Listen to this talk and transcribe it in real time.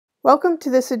Welcome to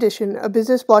this edition of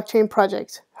Business Blockchain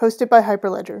Projects, hosted by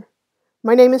Hyperledger.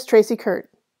 My name is Tracy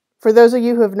Kurt. For those of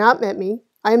you who have not met me,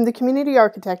 I am the Community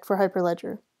Architect for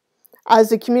Hyperledger. As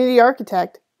the Community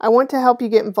Architect, I want to help you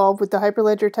get involved with the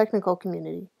Hyperledger technical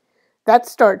community. That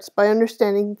starts by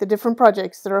understanding the different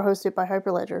projects that are hosted by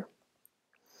Hyperledger.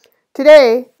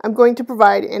 Today, I'm going to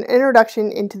provide an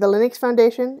introduction into the Linux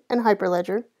Foundation and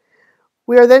Hyperledger.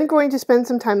 We are then going to spend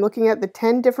some time looking at the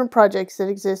 10 different projects that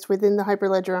exist within the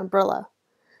Hyperledger umbrella.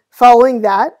 Following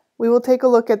that, we will take a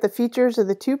look at the features of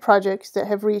the two projects that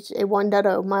have reached a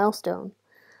 1.0 milestone.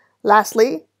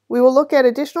 Lastly, we will look at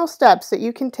additional steps that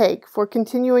you can take for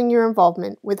continuing your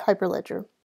involvement with Hyperledger.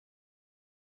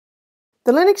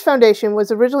 The Linux Foundation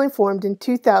was originally formed in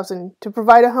 2000 to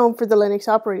provide a home for the Linux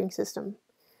operating system.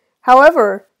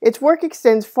 However, its work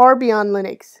extends far beyond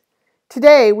Linux.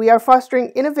 Today, we are fostering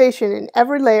innovation in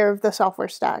every layer of the software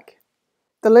stack.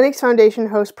 The Linux Foundation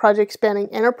hosts projects spanning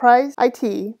enterprise,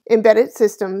 IT, embedded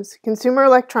systems, consumer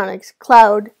electronics,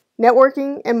 cloud,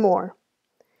 networking, and more.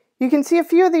 You can see a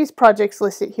few of these projects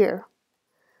listed here.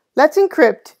 Let's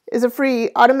Encrypt is a free,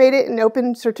 automated, and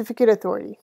open certificate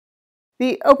authority.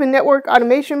 The Open Network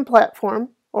Automation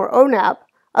Platform, or ONAP,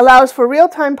 allows for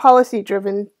real-time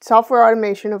policy-driven software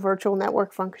automation of virtual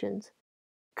network functions.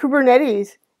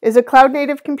 Kubernetes is a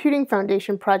cloud-native computing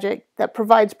foundation project that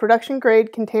provides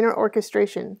production-grade container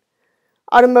orchestration.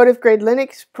 Automotive-grade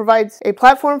Linux provides a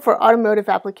platform for automotive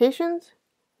applications.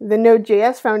 The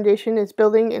Node.js Foundation is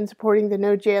building and supporting the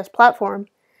Node.js platform.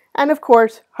 And of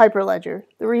course, Hyperledger,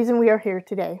 the reason we are here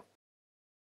today.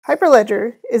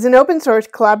 Hyperledger is an open-source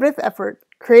collaborative effort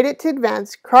created to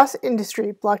advance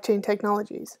cross-industry blockchain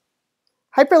technologies.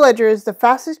 Hyperledger is the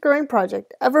fastest-growing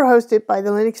project ever hosted by the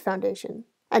Linux Foundation,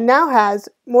 and now has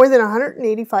more than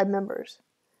 185 members.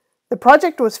 The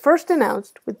project was first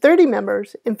announced with 30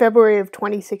 members in February of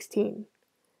 2016.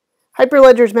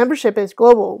 Hyperledger's membership is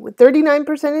global, with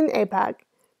 39% in APAC,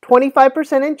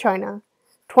 25% in China,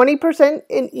 20%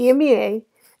 in EMEA,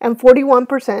 and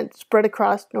 41% spread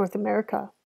across North America.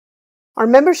 Our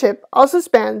membership also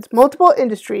spans multiple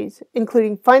industries,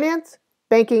 including finance,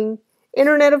 banking,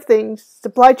 Internet of Things,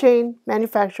 supply chain,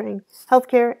 manufacturing,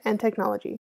 healthcare, and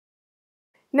technology.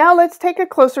 Now let's take a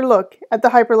closer look at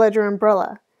the Hyperledger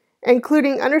umbrella,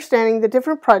 including understanding the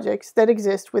different projects that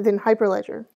exist within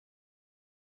Hyperledger.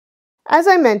 As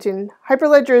I mentioned,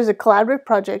 Hyperledger is a collaborative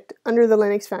project under the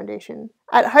Linux Foundation.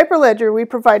 At Hyperledger, we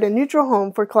provide a neutral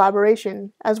home for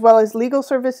collaboration, as well as legal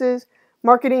services,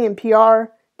 marketing and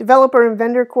PR, developer and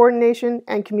vendor coordination,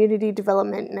 and community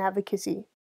development and advocacy.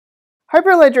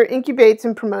 Hyperledger incubates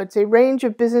and promotes a range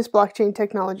of business blockchain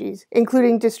technologies,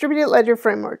 including distributed ledger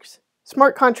frameworks,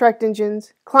 smart contract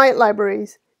engines, client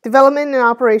libraries, development and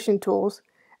operation tools,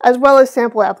 as well as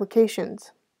sample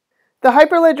applications. The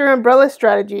Hyperledger umbrella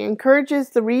strategy encourages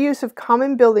the reuse of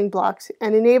common building blocks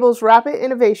and enables rapid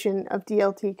innovation of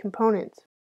DLT components.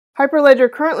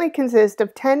 Hyperledger currently consists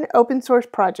of 10 open-source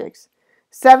projects,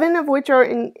 7 of which are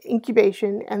in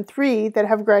incubation and 3 that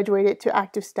have graduated to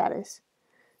active status.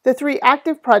 The 3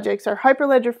 active projects are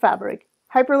Hyperledger Fabric,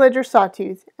 Hyperledger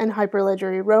Sawtooth, and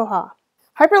Hyperledger Iroha.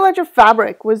 Hyperledger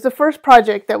Fabric was the first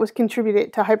project that was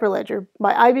contributed to Hyperledger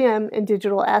by IBM and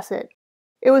Digital Asset.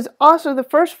 It was also the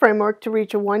first framework to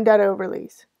reach a 1.0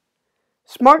 release.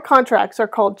 Smart contracts are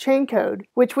called chain code,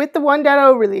 which with the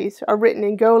 1.0 release are written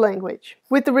in Go language.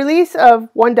 With the release of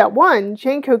 1.1,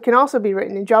 chain code can also be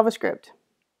written in JavaScript.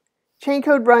 Chain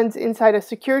code runs inside a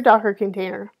secure Docker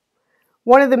container.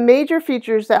 One of the major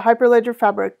features that Hyperledger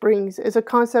Fabric brings is a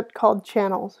concept called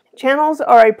channels. Channels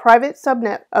are a private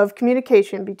subnet of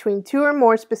communication between 2 or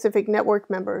more specific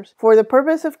network members for the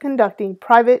purpose of conducting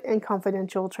private and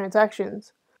confidential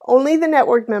transactions. Only the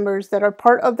network members that are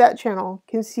part of that channel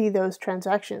can see those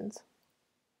transactions.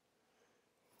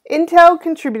 Intel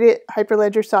contributed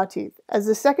Hyperledger Sawtooth as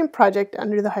the second project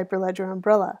under the Hyperledger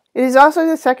umbrella. It is also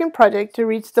the second project to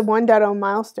reach the 1.0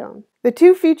 milestone. The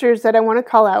 2 features that I want to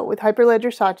call out with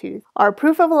Hyperledger Sawtooth are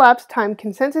proof of elapsed time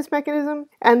consensus mechanism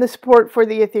and the support for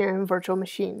the Ethereum virtual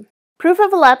machine. Proof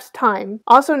of elapsed time,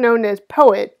 also known as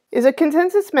POET, is a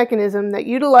consensus mechanism that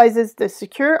utilizes the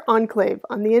secure enclave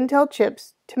on the Intel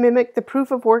chips to mimic the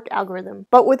proof of work algorithm,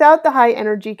 but without the high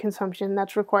energy consumption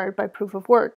that's required by proof of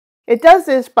work. It does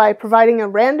this by providing a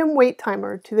random wait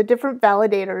timer to the different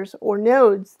validators or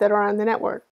nodes that are on the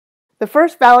network. The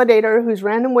first validator whose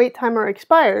random wait timer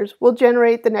expires will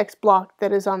generate the next block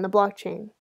that is on the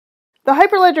blockchain. The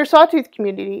Hyperledger Sawtooth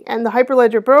community and the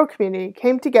Hyperledger Bro community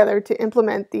came together to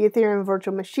implement the Ethereum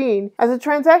virtual machine as a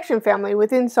transaction family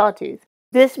within Sawtooth.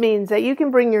 This means that you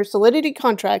can bring your Solidity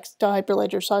contracts to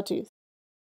Hyperledger Sawtooth.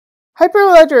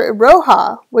 Hyperledger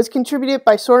Iroha was contributed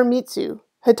by Sorimitsu,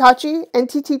 Hitachi,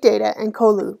 NTT Data, and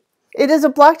Kolu. It is a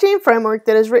blockchain framework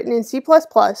that is written in C++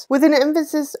 with an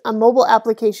emphasis on mobile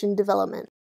application development.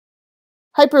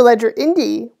 Hyperledger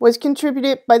Indy was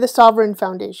contributed by the Sovereign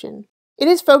Foundation. It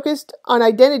is focused on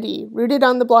identity rooted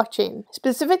on the blockchain,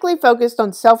 specifically focused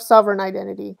on self-sovereign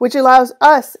identity, which allows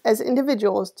us as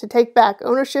individuals to take back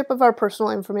ownership of our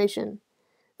personal information.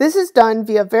 This is done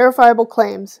via verifiable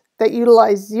claims that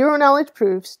utilize zero-knowledge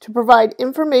proofs to provide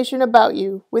information about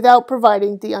you without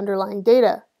providing the underlying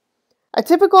data. A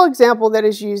typical example that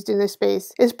is used in this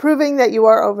space is proving that you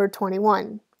are over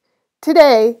 21.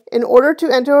 Today, in order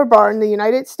to enter a bar in the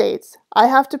United States, I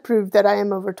have to prove that I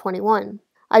am over 21.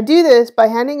 I do this by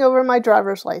handing over my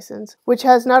driver's license, which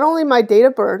has not only my date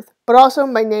of birth, but also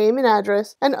my name and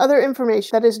address and other information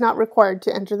that is not required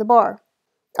to enter the bar.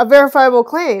 A verifiable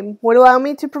claim would allow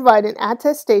me to provide an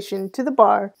attestation to the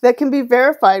bar that can be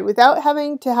verified without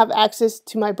having to have access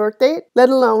to my birth date, let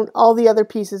alone all the other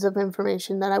pieces of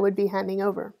information that I would be handing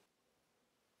over.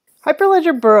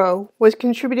 Hyperledger Burrow was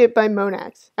contributed by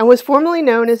Monax and was formerly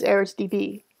known as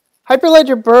ErisDB.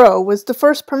 Hyperledger Burrow was the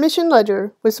first permission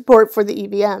ledger with support for the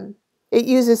EVM. It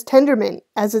uses Tendermint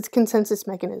as its consensus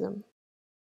mechanism.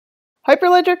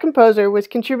 Hyperledger Composer was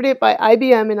contributed by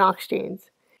IBM and Oxchains.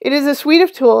 It is a suite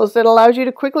of tools that allows you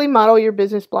to quickly model your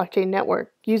business blockchain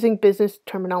network using business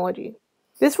terminology.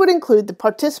 This would include the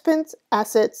participants,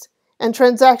 assets, and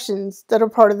transactions that are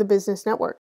part of the business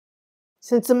network.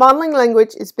 Since the modeling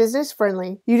language is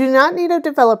business-friendly, you do not need a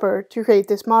developer to create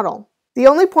this model. The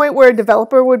only point where a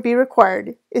developer would be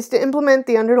required is to implement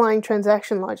the underlying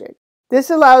transaction logic. This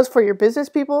allows for your business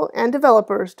people and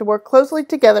developers to work closely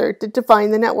together to define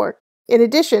the network. In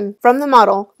addition, from the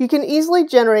model, you can easily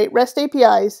generate REST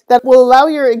APIs that will allow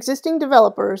your existing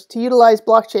developers to utilize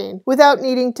blockchain without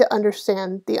needing to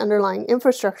understand the underlying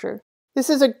infrastructure. This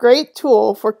is a great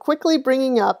tool for quickly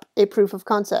bringing up a proof of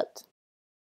concept.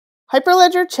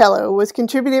 Hyperledger Cello was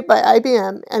contributed by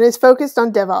IBM and is focused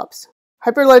on DevOps.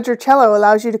 Hyperledger Cello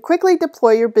allows you to quickly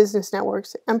deploy your business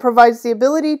networks and provides the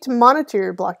ability to monitor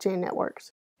your blockchain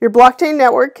networks. Your blockchain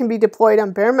network can be deployed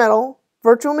on bare metal,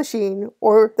 virtual machine,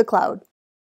 or the cloud.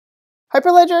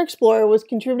 Hyperledger Explorer was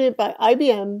contributed by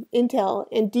IBM, Intel,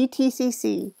 and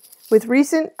DTCC, with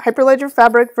recent Hyperledger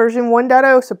Fabric version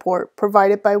 1.0 support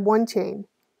provided by OneChain.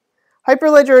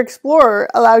 Hyperledger Explorer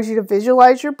allows you to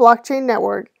visualize your blockchain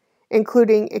network,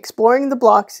 including exploring the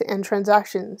blocks and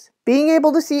transactions, being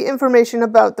able to see information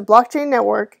about the blockchain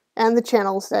network and the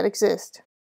channels that exist.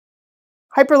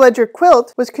 Hyperledger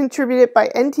Quilt was contributed by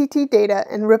NTT Data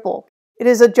and Ripple. It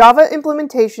is a Java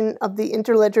implementation of the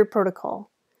Interledger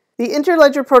protocol. The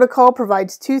Interledger protocol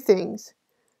provides two things.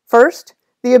 First,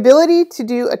 the ability to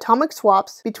do atomic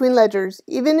swaps between ledgers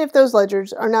even if those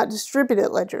ledgers are not distributed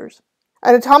ledgers.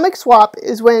 An atomic swap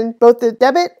is when both the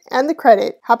debit and the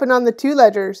credit happen on the two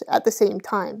ledgers at the same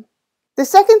time. The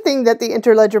second thing that the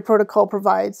Interledger protocol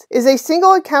provides is a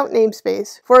single account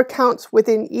namespace for accounts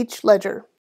within each ledger.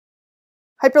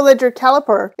 Hyperledger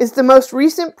Caliper is the most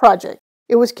recent project.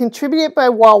 It was contributed by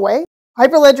Huawei.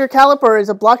 Hyperledger Caliper is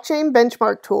a blockchain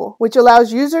benchmark tool which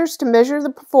allows users to measure the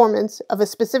performance of a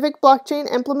specific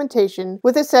blockchain implementation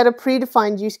with a set of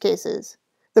predefined use cases.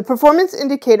 The performance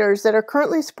indicators that are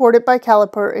currently supported by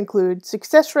Caliper include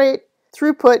success rate,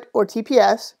 throughput or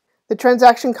TPS, the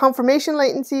transaction confirmation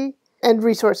latency, and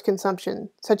resource consumption,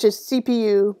 such as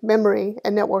CPU, memory,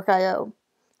 and network I/O.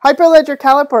 Hyperledger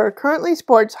Caliper currently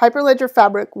supports Hyperledger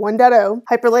Fabric 1.0,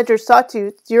 Hyperledger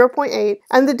Sawtooth 0.8,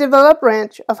 and the developed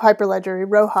branch of Hyperledger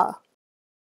Iroha.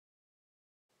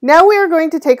 Now we are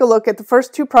going to take a look at the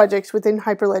first two projects within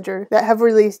Hyperledger that have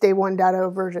released a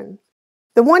 1.0 version.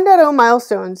 The 1.0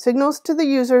 milestone signals to the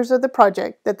users of the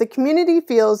project that the community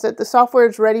feels that the software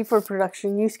is ready for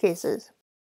production use cases.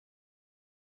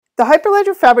 The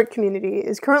Hyperledger Fabric community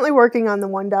is currently working on the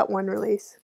 1.1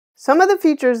 release. Some of the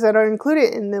features that are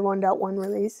included in the 1.1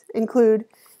 release include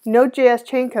Node.js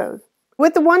chain code.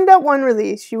 With the 1.1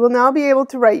 release, you will now be able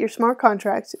to write your smart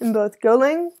contracts in both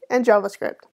Golang and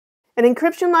JavaScript. An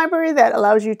encryption library that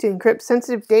allows you to encrypt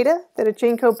sensitive data that a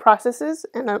chain code processes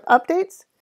and updates.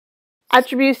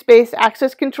 Attribute-based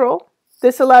access control.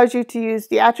 This allows you to use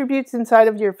the attributes inside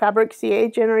of your Fabric CA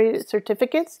generated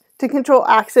certificates to control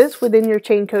access within your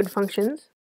chain code functions.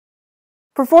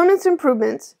 Performance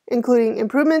improvements, including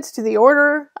improvements to the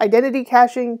order, identity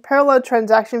caching, parallel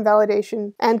transaction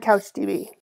validation, and CouchDB.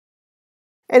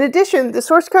 In addition, the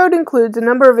source code includes a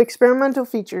number of experimental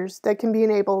features that can be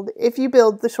enabled if you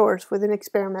build the source with an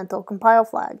experimental compile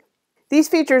flag. These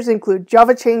features include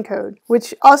Java chain code,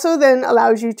 which also then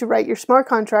allows you to write your smart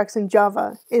contracts in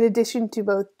Java, in addition to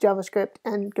both JavaScript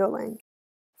and Golang.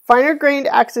 Finer-grained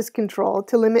access control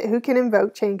to limit who can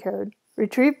invoke chain code,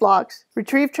 retrieve blocks,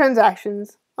 retrieve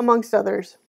transactions, amongst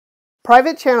others.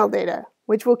 Private channel data,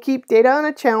 which will keep data on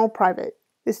a channel private.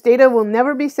 This data will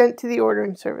never be sent to the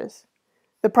ordering service.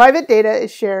 The private data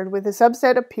is shared with a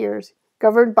subset of peers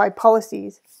governed by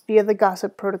policies via the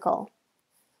Gossip protocol.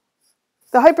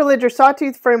 The Hyperledger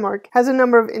Sawtooth framework has a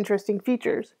number of interesting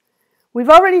features. We've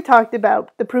already talked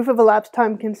about the proof of elapsed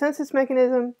time consensus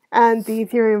mechanism and the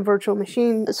Ethereum virtual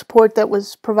machine support that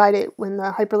was provided when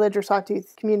the Hyperledger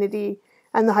Sawtooth community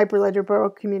and the Hyperledger Burrow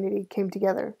community came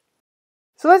together.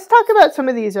 So let's talk about some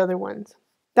of these other ones.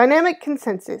 Dynamic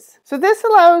consensus. So this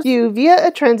allows you via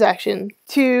a transaction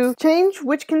to change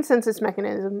which consensus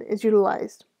mechanism is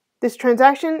utilized. This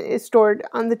transaction is stored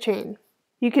on the chain.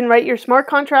 You can write your smart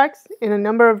contracts in a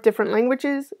number of different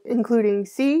languages, including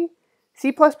C,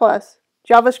 C++,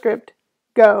 JavaScript,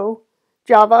 Go,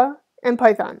 Java, and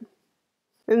Python.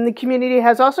 And the community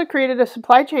has also created a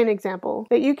supply chain example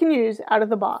that you can use out of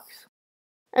the box.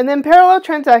 And then parallel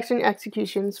transaction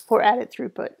executions for added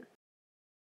throughput.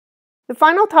 The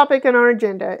final topic on our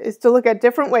agenda is to look at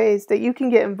different ways that you can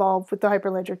get involved with the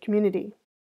Hyperledger community.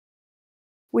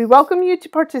 We welcome you to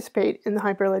participate in the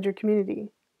Hyperledger community.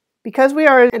 Because we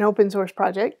are an open source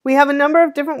project, we have a number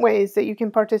of different ways that you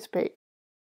can participate.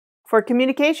 For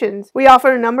communications, we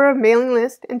offer a number of mailing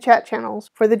lists and chat channels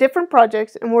for the different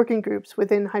projects and working groups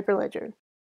within Hyperledger.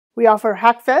 We offer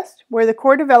Hackfest, where the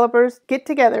core developers get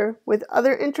together with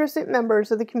other interested members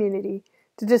of the community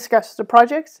to discuss the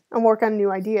projects and work on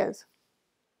new ideas.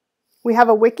 We have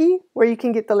a wiki where you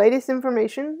can get the latest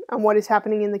information on what is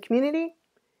happening in the community.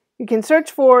 You can search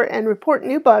for and report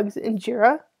new bugs in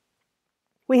Jira.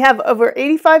 We have over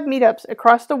 85 meetups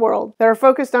across the world that are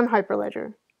focused on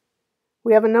Hyperledger.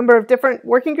 We have a number of different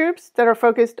working groups that are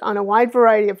focused on a wide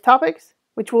variety of topics,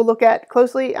 which we'll look at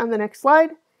closely on the next slide.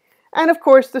 And of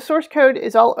course, the source code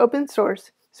is all open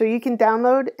source, so you can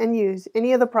download and use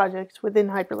any of the projects within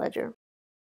Hyperledger.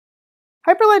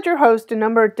 Hyperledger hosts a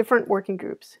number of different working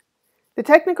groups. The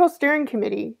Technical Steering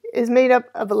Committee is made up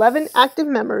of 11 active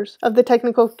members of the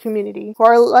technical community who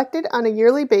are elected on a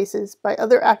yearly basis by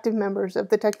other active members of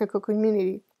the technical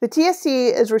community. The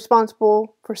TSC is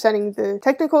responsible for setting the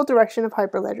technical direction of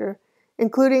Hyperledger,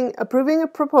 including approving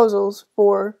of proposals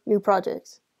for new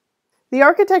projects. The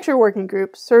Architecture Working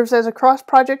Group serves as a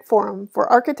cross-project forum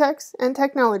for architects and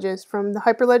technologists from the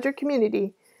Hyperledger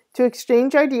community to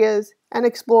exchange ideas and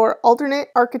explore alternate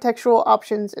architectural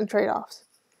options and trade-offs.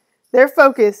 Their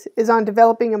focus is on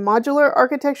developing a modular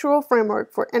architectural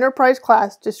framework for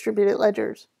enterprise-class distributed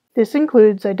ledgers. This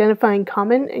includes identifying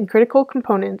common and critical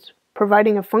components,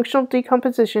 providing a functional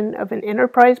decomposition of an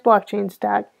enterprise blockchain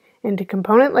stack into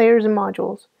component layers and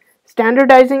modules,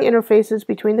 standardizing interfaces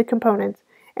between the components,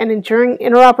 and ensuring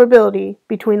interoperability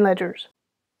between ledgers.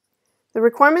 The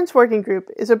Requirements Working Group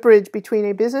is a bridge between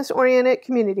a business-oriented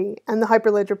community and the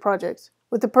Hyperledger projects,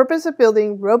 with the purpose of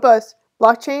building robust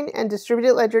blockchain and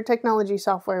distributed ledger technology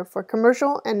software for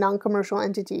commercial and non-commercial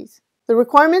entities. The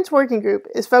Requirements Working Group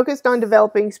is focused on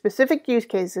developing specific use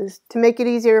cases to make it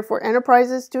easier for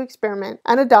enterprises to experiment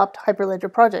and adopt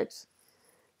Hyperledger projects.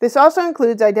 This also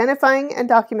includes identifying and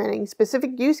documenting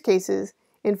specific use cases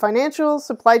in financial,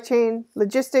 supply chain,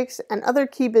 logistics, and other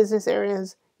key business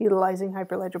areas utilizing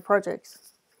Hyperledger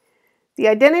projects. The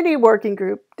Identity Working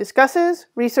Group discusses,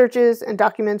 researches, and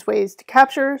documents ways to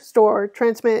capture, store,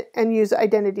 transmit, and use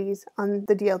identities on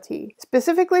the DLT,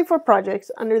 specifically for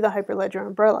projects under the Hyperledger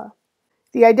umbrella.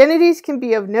 The identities can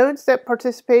be of nodes that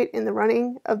participate in the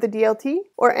running of the DLT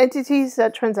or entities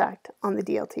that transact on the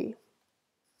DLT.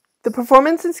 The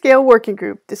Performance and Scale Working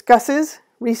Group discusses,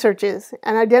 researches,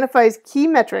 and identifies key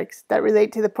metrics that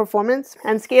relate to the performance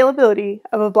and scalability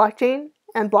of a blockchain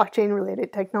and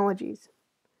blockchain-related technologies.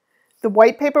 The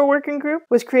White Paper Working Group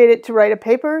was created to write a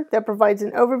paper that provides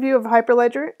an overview of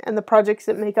Hyperledger and the projects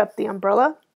that make up the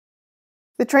umbrella.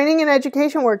 The Training and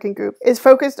Education Working Group is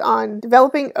focused on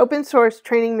developing open source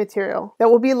training material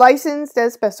that will be licensed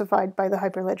as specified by the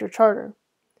Hyperledger Charter.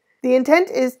 The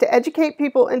intent is to educate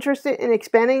people interested in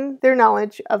expanding their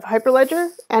knowledge of Hyperledger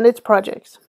and its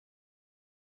projects.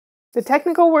 The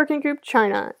Technical Working Group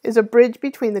China is a bridge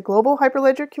between the global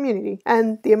Hyperledger community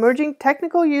and the emerging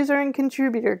technical user and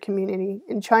contributor community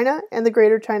in China and the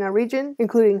Greater China region,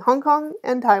 including Hong Kong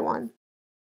and Taiwan.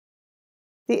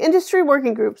 The industry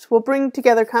working groups will bring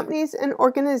together companies and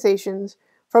organizations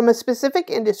from a specific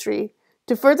industry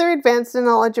to further advance the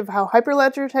knowledge of how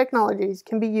Hyperledger technologies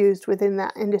can be used within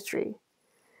that industry.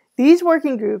 These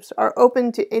working groups are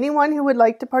open to anyone who would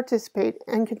like to participate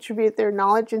and contribute their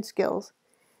knowledge and skills.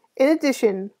 In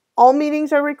addition, all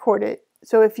meetings are recorded,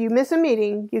 so if you miss a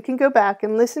meeting, you can go back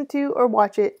and listen to or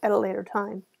watch it at a later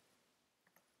time.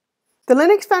 The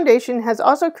Linux Foundation has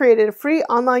also created a free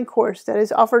online course that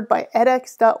is offered by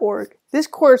edX.org. This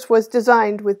course was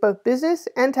designed with both business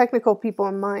and technical people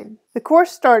in mind. The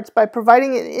course starts by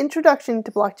providing an introduction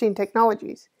to blockchain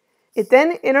technologies. It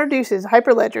then introduces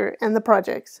Hyperledger and the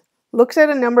projects, looks at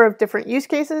a number of different use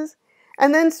cases,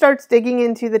 and then starts digging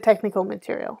into the technical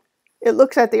material. It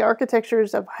looks at the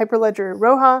architectures of Hyperledger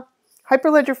Roja,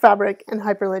 Hyperledger Fabric, and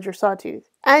Hyperledger Sawtooth.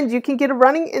 And you can get a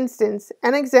running instance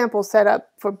and example set up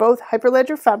for both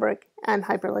Hyperledger Fabric and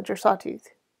Hyperledger Sawtooth.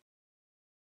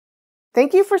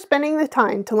 Thank you for spending the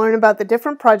time to learn about the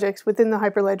different projects within the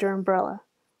Hyperledger umbrella.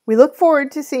 We look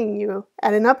forward to seeing you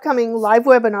at an upcoming live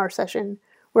webinar session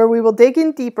where we will dig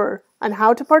in deeper on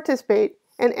how to participate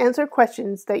and answer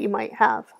questions that you might have.